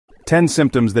10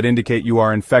 symptoms that indicate you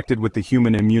are infected with the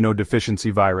human immunodeficiency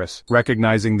virus,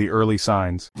 recognizing the early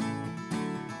signs.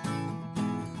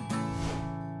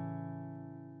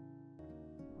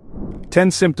 Ten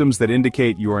symptoms that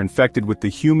indicate you are infected with the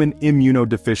human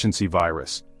immunodeficiency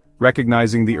virus,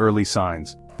 recognizing the early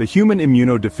signs. The human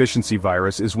immunodeficiency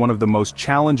virus is one of the most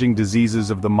challenging diseases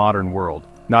of the modern world,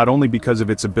 not only because of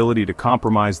its ability to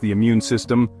compromise the immune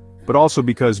system, but also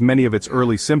because many of its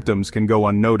early symptoms can go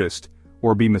unnoticed,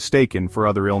 or be mistaken for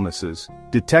other illnesses.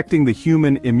 Detecting the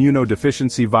human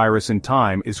immunodeficiency virus in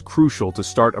time is crucial to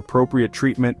start appropriate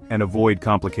treatment and avoid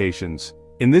complications.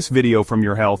 In this video from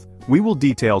Your Health, we will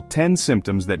detail 10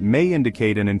 symptoms that may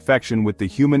indicate an infection with the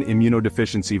human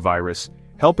immunodeficiency virus,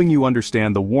 helping you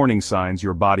understand the warning signs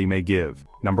your body may give.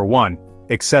 Number 1.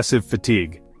 Excessive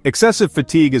fatigue. Excessive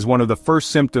fatigue is one of the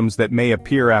first symptoms that may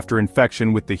appear after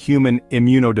infection with the human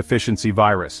immunodeficiency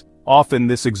virus. Often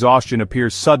this exhaustion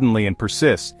appears suddenly and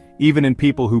persists, even in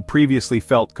people who previously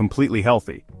felt completely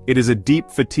healthy. It is a deep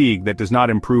fatigue that does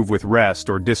not improve with rest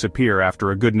or disappear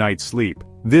after a good night's sleep.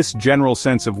 This general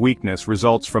sense of weakness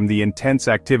results from the intense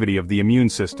activity of the immune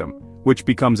system, which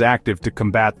becomes active to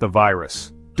combat the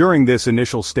virus. During this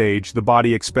initial stage, the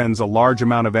body expends a large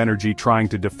amount of energy trying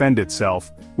to defend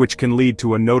itself, which can lead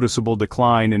to a noticeable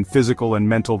decline in physical and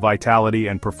mental vitality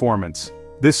and performance.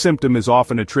 This symptom is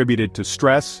often attributed to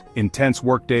stress, intense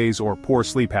workdays, or poor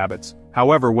sleep habits.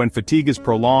 However, when fatigue is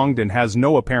prolonged and has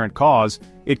no apparent cause,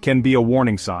 it can be a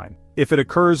warning sign. If it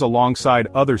occurs alongside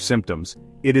other symptoms,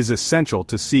 it is essential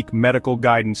to seek medical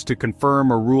guidance to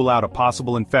confirm or rule out a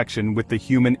possible infection with the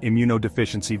human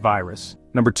immunodeficiency virus.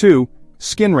 Number 2.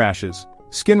 Skin rashes.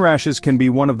 Skin rashes can be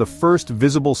one of the first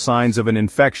visible signs of an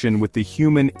infection with the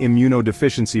human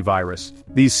immunodeficiency virus.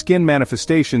 These skin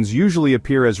manifestations usually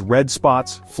appear as red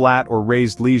spots, flat or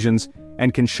raised lesions,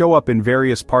 and can show up in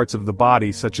various parts of the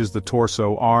body such as the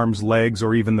torso, arms, legs,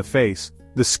 or even the face.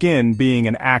 The skin, being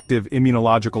an active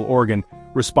immunological organ,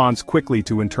 responds quickly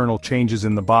to internal changes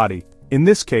in the body. In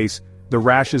this case, the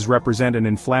rashes represent an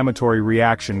inflammatory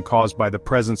reaction caused by the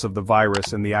presence of the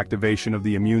virus and the activation of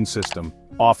the immune system.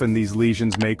 Often these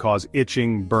lesions may cause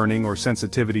itching, burning, or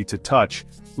sensitivity to touch,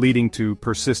 leading to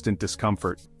persistent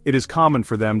discomfort. It is common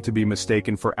for them to be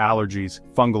mistaken for allergies,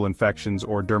 fungal infections,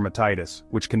 or dermatitis,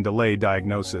 which can delay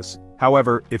diagnosis.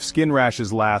 However, if skin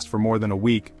rashes last for more than a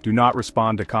week, do not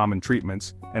respond to common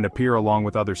treatments, and appear along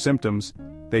with other symptoms,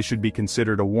 they should be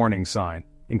considered a warning sign.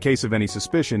 In case of any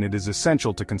suspicion, it is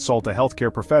essential to consult a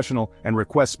healthcare professional and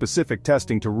request specific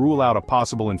testing to rule out a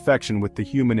possible infection with the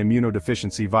human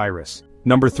immunodeficiency virus.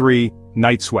 Number 3.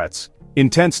 Night sweats.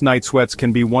 Intense night sweats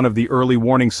can be one of the early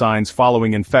warning signs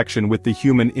following infection with the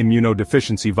human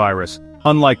immunodeficiency virus.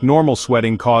 Unlike normal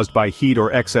sweating caused by heat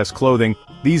or excess clothing,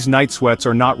 these night sweats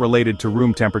are not related to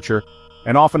room temperature,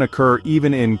 and often occur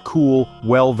even in cool,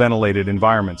 well-ventilated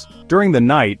environments. During the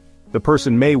night, the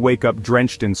person may wake up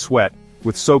drenched in sweat,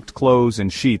 with soaked clothes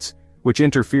and sheets, which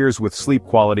interferes with sleep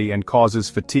quality and causes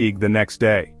fatigue the next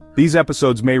day. These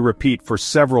episodes may repeat for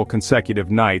several consecutive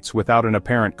nights without an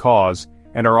apparent cause,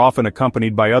 and are often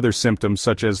accompanied by other symptoms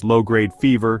such as low-grade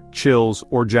fever, chills,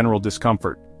 or general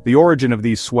discomfort. The origin of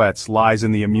these sweats lies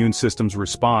in the immune system's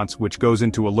response, which goes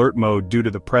into alert mode due to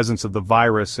the presence of the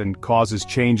virus and causes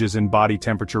changes in body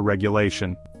temperature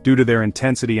regulation. Due to their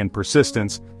intensity and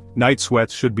persistence, night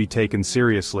sweats should be taken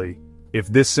seriously. If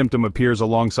this symptom appears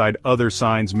alongside other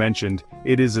signs mentioned,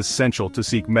 it is essential to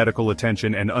seek medical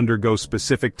attention and undergo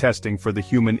specific testing for the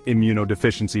human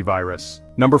immunodeficiency virus.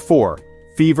 Number 4.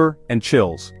 Fever and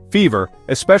chills. Fever,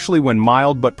 especially when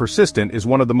mild but persistent, is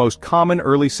one of the most common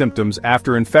early symptoms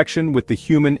after infection with the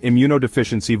human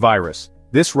immunodeficiency virus.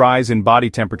 This rise in body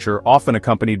temperature, often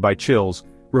accompanied by chills,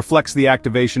 reflects the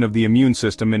activation of the immune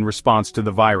system in response to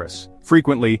the virus.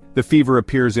 Frequently, the fever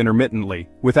appears intermittently,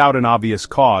 without an obvious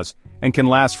cause, and can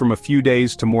last from a few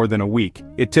days to more than a week.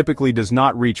 It typically does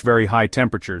not reach very high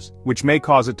temperatures, which may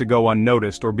cause it to go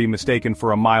unnoticed or be mistaken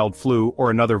for a mild flu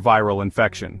or another viral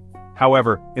infection.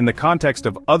 However, in the context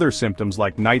of other symptoms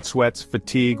like night sweats,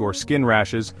 fatigue, or skin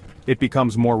rashes, it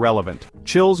becomes more relevant.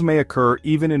 Chills may occur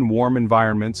even in warm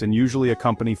environments and usually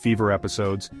accompany fever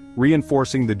episodes,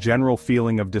 reinforcing the general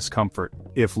feeling of discomfort.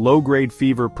 If low-grade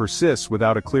fever persists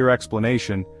without a clear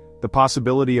explanation, the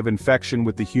possibility of infection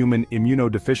with the human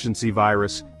immunodeficiency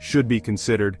virus should be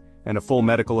considered, and a full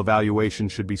medical evaluation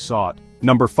should be sought.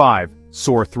 Number 5.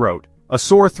 Sore throat. A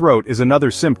sore throat is another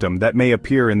symptom that may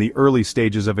appear in the early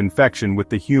stages of infection with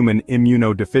the human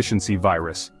immunodeficiency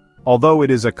virus. Although it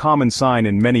is a common sign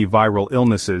in many viral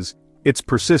illnesses, its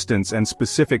persistence and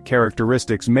specific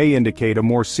characteristics may indicate a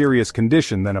more serious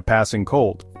condition than a passing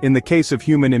cold. In the case of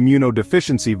human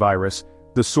immunodeficiency virus,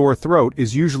 The sore throat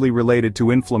is usually related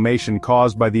to inflammation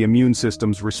caused by the immune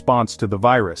system's response to the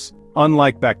virus.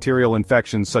 Unlike bacterial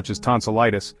infections such as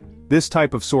tonsillitis, this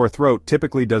type of sore throat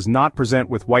typically does not present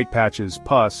with white patches,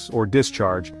 pus, or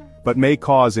discharge, but may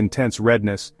cause intense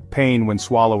redness, pain when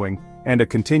swallowing, and a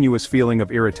continuous feeling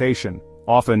of irritation.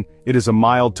 Often, it is a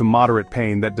mild to moderate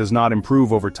pain that does not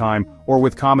improve over time or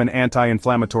with common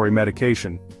anti-inflammatory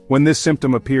medication. When this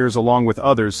symptom appears along with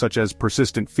others such as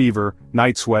persistent fever,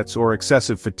 night sweats, or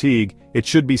excessive fatigue, it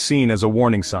should be seen as a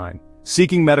warning sign.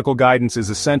 Seeking medical guidance is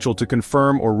essential to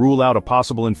confirm or rule out a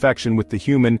possible infection with the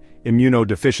human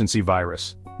immunodeficiency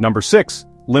virus. Number 6.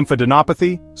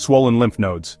 Lymphodenopathy, swollen lymph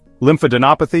nodes.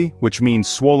 Lymphodenopathy, which means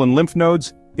swollen lymph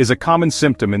nodes, is a common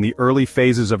symptom in the early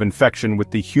phases of infection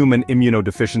with the human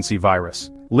immunodeficiency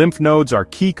virus. Lymph nodes are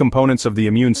key components of the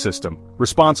immune system,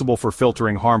 responsible for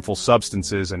filtering harmful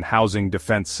substances and housing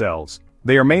defense cells.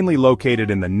 They are mainly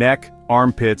located in the neck,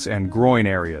 armpits, and groin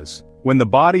areas. When the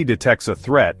body detects a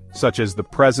threat, such as the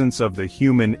presence of the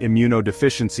human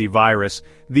immunodeficiency virus,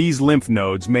 these lymph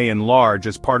nodes may enlarge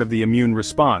as part of the immune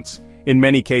response. In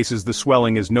many cases, the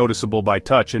swelling is noticeable by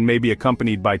touch and may be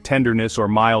accompanied by tenderness or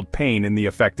mild pain in the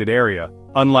affected area.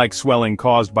 Unlike swelling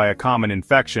caused by a common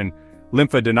infection,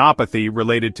 lymphodenopathy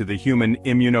related to the human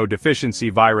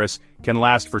immunodeficiency virus can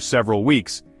last for several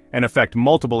weeks and affect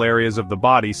multiple areas of the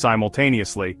body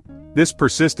simultaneously. This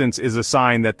persistence is a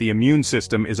sign that the immune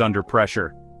system is under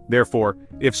pressure. Therefore,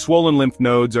 if swollen lymph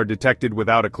nodes are detected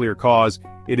without a clear cause,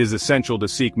 it is essential to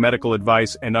seek medical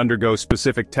advice and undergo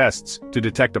specific tests to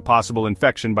detect a possible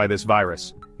infection by this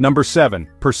virus. Number 7.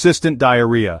 Persistent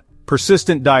diarrhea.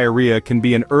 Persistent diarrhea can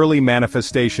be an early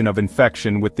manifestation of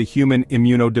infection with the human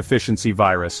immunodeficiency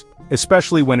virus,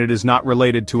 especially when it is not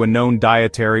related to a known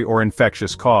dietary or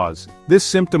infectious cause. This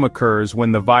symptom occurs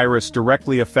when the virus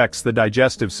directly affects the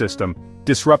digestive system,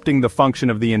 disrupting the function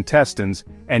of the intestines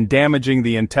and damaging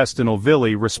the intestinal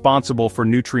villi responsible for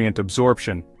nutrient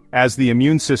absorption. As the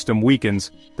immune system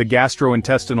weakens, the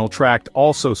gastrointestinal tract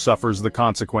also suffers the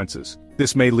consequences.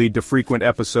 This may lead to frequent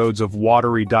episodes of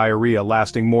watery diarrhea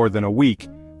lasting more than a week,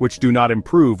 which do not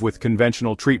improve with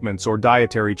conventional treatments or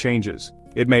dietary changes.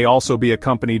 It may also be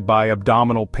accompanied by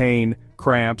abdominal pain,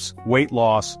 cramps, weight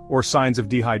loss, or signs of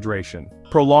dehydration.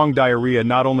 Prolonged diarrhea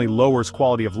not only lowers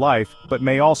quality of life, but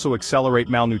may also accelerate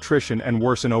malnutrition and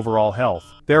worsen overall health.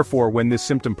 Therefore, when this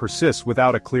symptom persists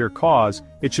without a clear cause,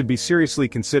 it should be seriously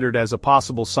considered as a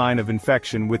possible sign of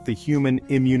infection with the human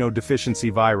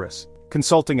immunodeficiency virus.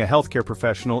 Consulting a healthcare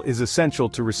professional is essential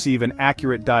to receive an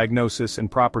accurate diagnosis and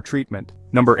proper treatment.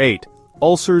 Number 8.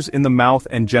 Ulcers in the mouth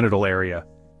and genital area.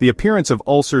 The appearance of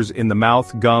ulcers in the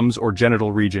mouth, gums, or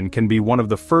genital region can be one of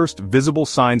the first visible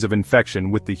signs of infection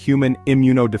with the human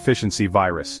immunodeficiency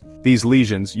virus. These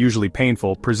lesions, usually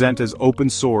painful, present as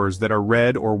open sores that are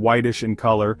red or whitish in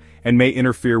color and may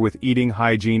interfere with eating,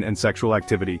 hygiene, and sexual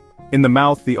activity. In the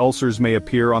mouth, the ulcers may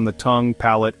appear on the tongue,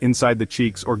 palate, inside the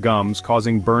cheeks, or gums,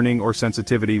 causing burning or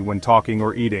sensitivity when talking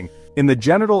or eating. In the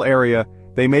genital area,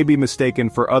 they may be mistaken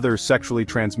for other sexually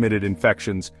transmitted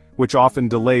infections, which often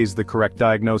delays the correct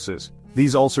diagnosis.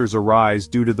 These ulcers arise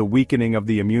due to the weakening of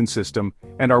the immune system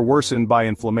and are worsened by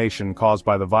inflammation caused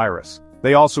by the virus.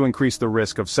 They also increase the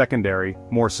risk of secondary,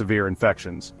 more severe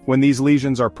infections. When these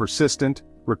lesions are persistent,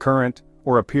 recurrent,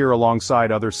 or appear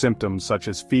alongside other symptoms such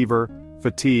as fever,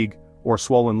 fatigue, or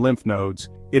swollen lymph nodes,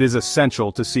 it is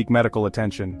essential to seek medical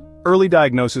attention. Early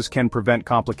diagnosis can prevent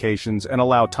complications and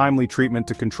allow timely treatment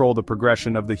to control the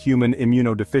progression of the human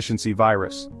immunodeficiency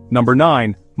virus. Number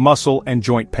 9. Muscle and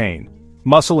joint pain.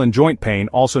 Muscle and joint pain,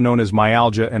 also known as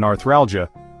myalgia and arthralgia,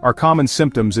 are common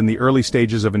symptoms in the early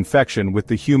stages of infection with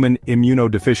the human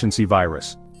immunodeficiency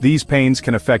virus. These pains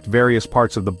can affect various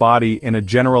parts of the body in a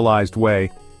generalized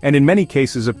way, and in many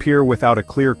cases appear without a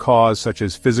clear cause such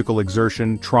as physical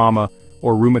exertion, trauma,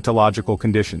 or rheumatological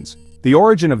conditions. The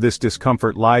origin of this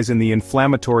discomfort lies in the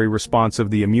inflammatory response of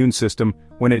the immune system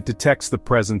when it detects the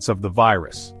presence of the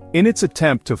virus. In its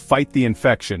attempt to fight the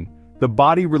infection, the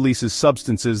body releases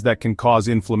substances that can cause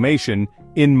inflammation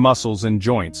in muscles and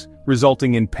joints,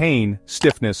 resulting in pain,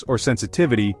 stiffness, or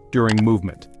sensitivity during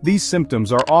movement. These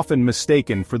symptoms are often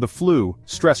mistaken for the flu,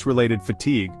 stress-related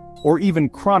fatigue, or even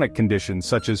chronic conditions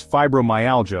such as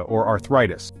fibromyalgia or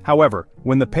arthritis. However,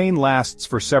 when the pain lasts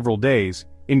for several days,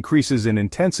 increases in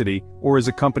intensity, or is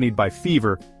accompanied by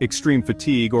fever, extreme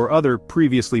fatigue, or other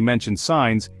previously mentioned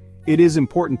signs, it is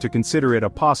important to consider it a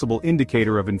possible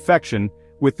indicator of infection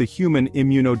with the human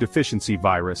immunodeficiency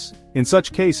virus. In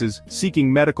such cases,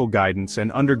 seeking medical guidance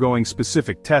and undergoing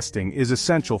specific testing is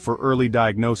essential for early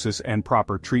diagnosis and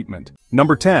proper treatment.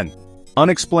 Number 10.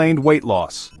 Unexplained weight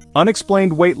loss.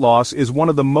 Unexplained weight loss is one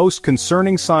of the most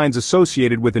concerning signs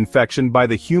associated with infection by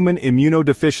the human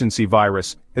immunodeficiency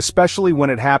virus, especially when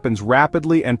it happens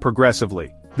rapidly and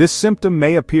progressively. This symptom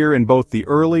may appear in both the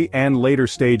early and later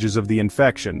stages of the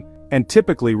infection, and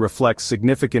typically reflects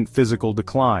significant physical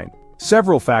decline.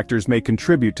 Several factors may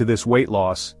contribute to this weight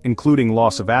loss, including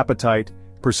loss of appetite,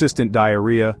 persistent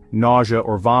diarrhea, nausea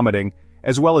or vomiting,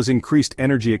 as well as increased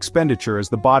energy expenditure as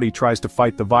the body tries to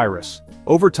fight the virus.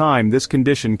 Over time, this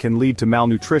condition can lead to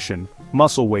malnutrition,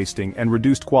 muscle wasting, and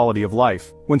reduced quality of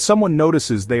life. When someone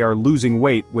notices they are losing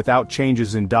weight without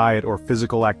changes in diet or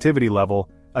physical activity level,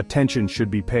 attention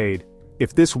should be paid.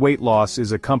 If this weight loss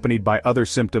is accompanied by other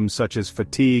symptoms such as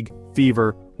fatigue,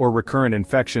 fever, or recurrent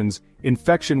infections,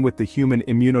 infection with the human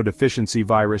immunodeficiency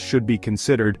virus should be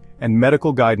considered and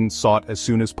medical guidance sought as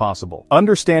soon as possible.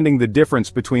 Understanding the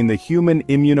difference between the human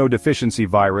immunodeficiency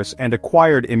virus and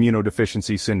acquired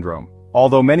immunodeficiency syndrome.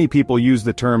 Although many people use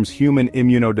the terms human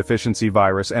immunodeficiency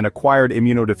virus and acquired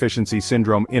immunodeficiency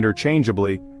syndrome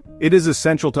interchangeably, it is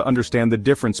essential to understand the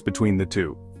difference between the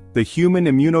two. The human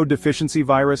immunodeficiency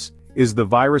virus is the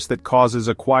virus that causes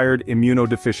acquired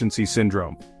immunodeficiency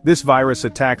syndrome. This virus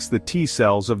attacks the T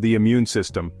cells of the immune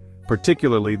system,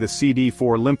 particularly the CD4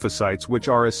 lymphocytes, which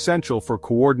are essential for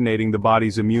coordinating the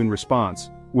body's immune response.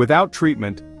 Without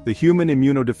treatment, the human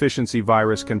immunodeficiency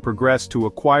virus can progress to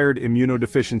acquired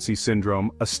immunodeficiency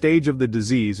syndrome, a stage of the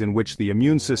disease in which the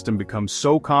immune system becomes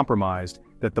so compromised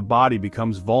that the body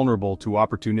becomes vulnerable to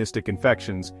opportunistic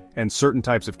infections and certain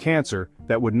types of cancer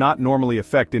that would not normally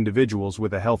affect individuals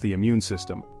with a healthy immune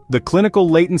system. The clinical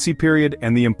latency period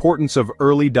and the importance of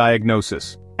early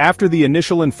diagnosis. After the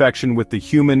initial infection with the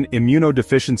human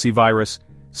immunodeficiency virus,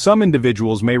 some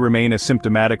individuals may remain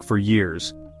asymptomatic for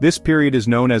years. This period is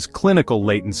known as clinical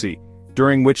latency,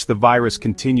 during which the virus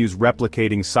continues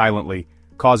replicating silently,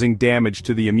 causing damage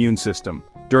to the immune system.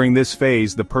 During this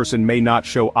phase, the person may not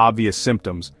show obvious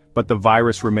symptoms, but the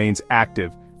virus remains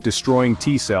active, destroying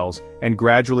T cells and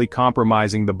gradually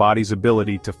compromising the body's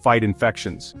ability to fight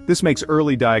infections. This makes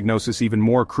early diagnosis even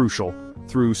more crucial,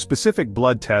 through specific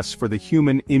blood tests for the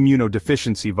human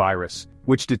immunodeficiency virus,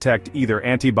 which detect either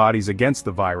antibodies against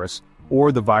the virus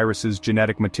or the virus's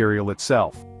genetic material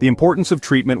itself. The importance of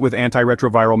treatment with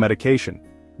antiretroviral medication.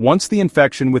 Once the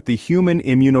infection with the human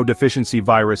immunodeficiency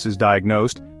virus is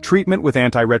diagnosed, treatment with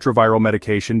antiretroviral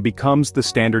medication becomes the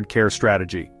standard care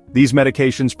strategy. These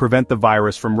medications prevent the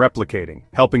virus from replicating,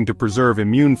 helping to preserve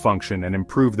immune function and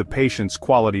improve the patient's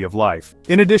quality of life.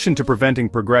 In addition to preventing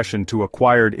progression to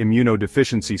acquired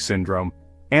immunodeficiency syndrome,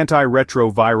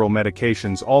 antiretroviral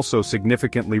medications also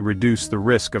significantly reduce the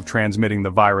risk of transmitting the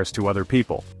virus to other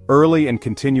people. Early and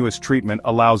continuous treatment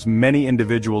allows many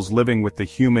individuals living with the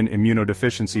human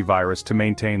immunodeficiency virus to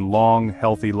maintain long,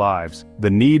 healthy lives. The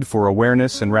need for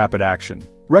awareness and rapid action.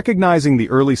 Recognizing the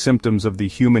early symptoms of the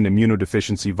human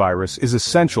immunodeficiency virus is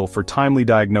essential for timely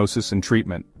diagnosis and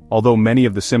treatment. Although many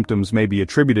of the symptoms may be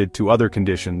attributed to other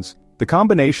conditions, the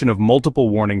combination of multiple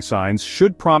warning signs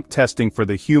should prompt testing for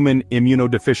the human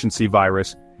immunodeficiency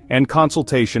virus and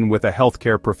consultation with a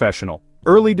healthcare professional.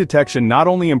 Early detection not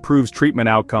only improves treatment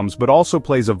outcomes but also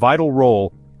plays a vital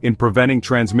role in preventing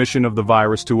transmission of the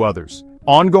virus to others.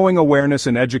 Ongoing awareness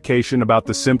and education about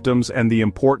the symptoms and the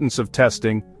importance of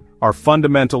testing are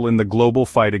fundamental in the global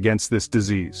fight against this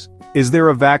disease. Is there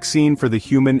a vaccine for the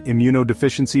human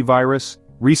immunodeficiency virus?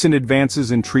 Recent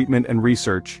advances in treatment and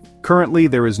research. Currently,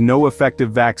 there is no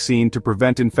effective vaccine to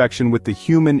prevent infection with the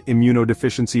human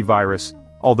immunodeficiency virus,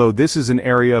 although this is an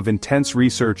area of intense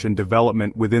research and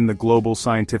development within the global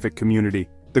scientific community.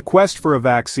 The quest for a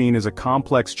vaccine is a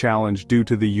complex challenge due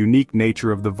to the unique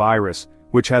nature of the virus,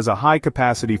 which has a high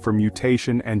capacity for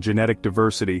mutation and genetic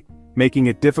diversity, making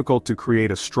it difficult to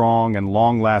create a strong and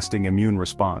long-lasting immune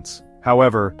response.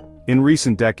 However, in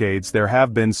recent decades there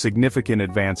have been significant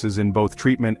advances in both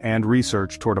treatment and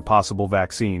research toward a possible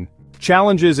vaccine.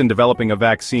 Challenges in developing a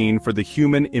vaccine for the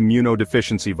human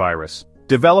immunodeficiency virus.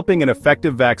 Developing an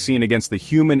effective vaccine against the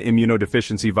human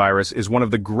immunodeficiency virus is one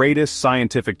of the greatest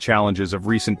scientific challenges of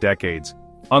recent decades.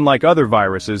 Unlike other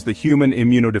viruses, the human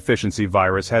immunodeficiency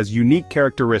virus has unique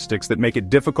characteristics that make it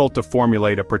difficult to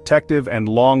formulate a protective and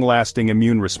long-lasting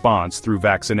immune response through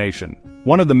vaccination.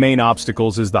 One of the main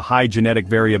obstacles is the high genetic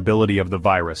variability of the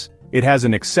virus. It has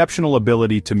an exceptional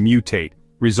ability to mutate,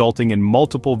 resulting in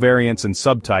multiple variants and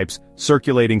subtypes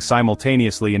circulating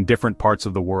simultaneously in different parts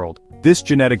of the world. This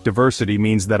genetic diversity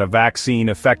means that a vaccine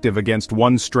effective against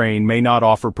one strain may not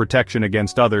offer protection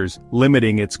against others,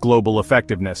 limiting its global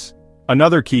effectiveness.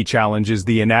 Another key challenge is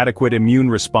the inadequate immune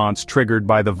response triggered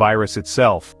by the virus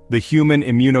itself. The human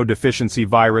immunodeficiency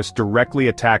virus directly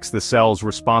attacks the cells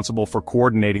responsible for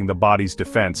coordinating the body's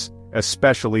defense,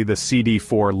 especially the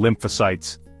CD4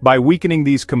 lymphocytes. By weakening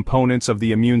these components of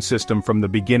the immune system from the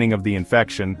beginning of the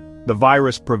infection, the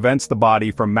virus prevents the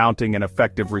body from mounting an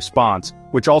effective response,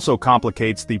 which also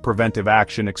complicates the preventive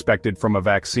action expected from a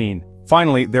vaccine.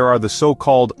 Finally, there are the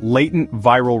so-called latent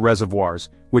viral reservoirs,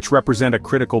 which represent a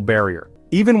critical barrier.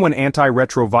 Even when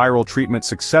antiretroviral treatment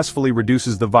successfully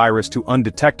reduces the virus to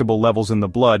undetectable levels in the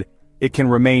blood, it can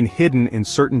remain hidden in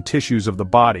certain tissues of the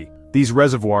body. These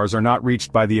reservoirs are not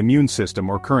reached by the immune system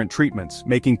or current treatments,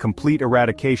 making complete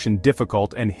eradication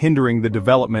difficult and hindering the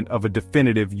development of a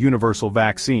definitive universal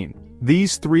vaccine.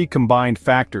 These three combined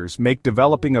factors make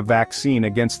developing a vaccine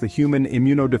against the human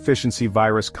immunodeficiency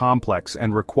virus complex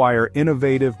and require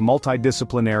innovative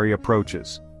multidisciplinary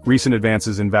approaches. Recent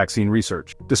advances in vaccine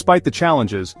research. Despite the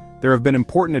challenges, there have been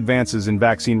important advances in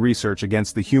vaccine research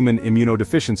against the human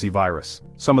immunodeficiency virus.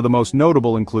 Some of the most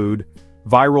notable include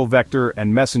viral vector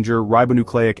and messenger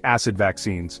ribonucleic acid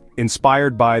vaccines.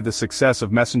 Inspired by the success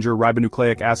of messenger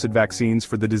ribonucleic acid vaccines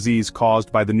for the disease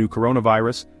caused by the new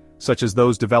coronavirus, such as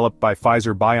those developed by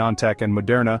Pfizer-BioNTech and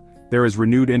Moderna, there is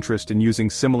renewed interest in using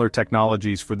similar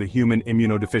technologies for the human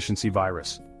immunodeficiency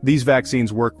virus. These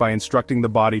vaccines work by instructing the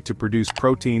body to produce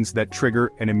proteins that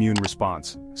trigger an immune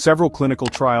response. Several clinical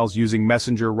trials using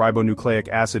messenger ribonucleic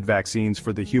acid vaccines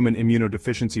for the human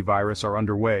immunodeficiency virus are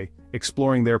underway,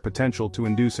 exploring their potential to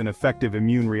induce an effective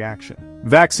immune reaction.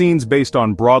 Vaccines based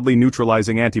on broadly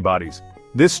neutralizing antibodies.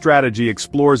 This strategy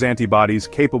explores antibodies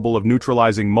capable of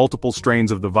neutralizing multiple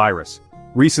strains of the virus.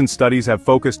 Recent studies have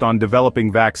focused on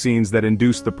developing vaccines that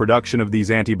induce the production of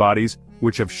these antibodies,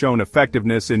 which have shown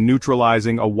effectiveness in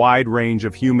neutralizing a wide range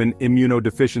of human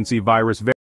immunodeficiency virus variants.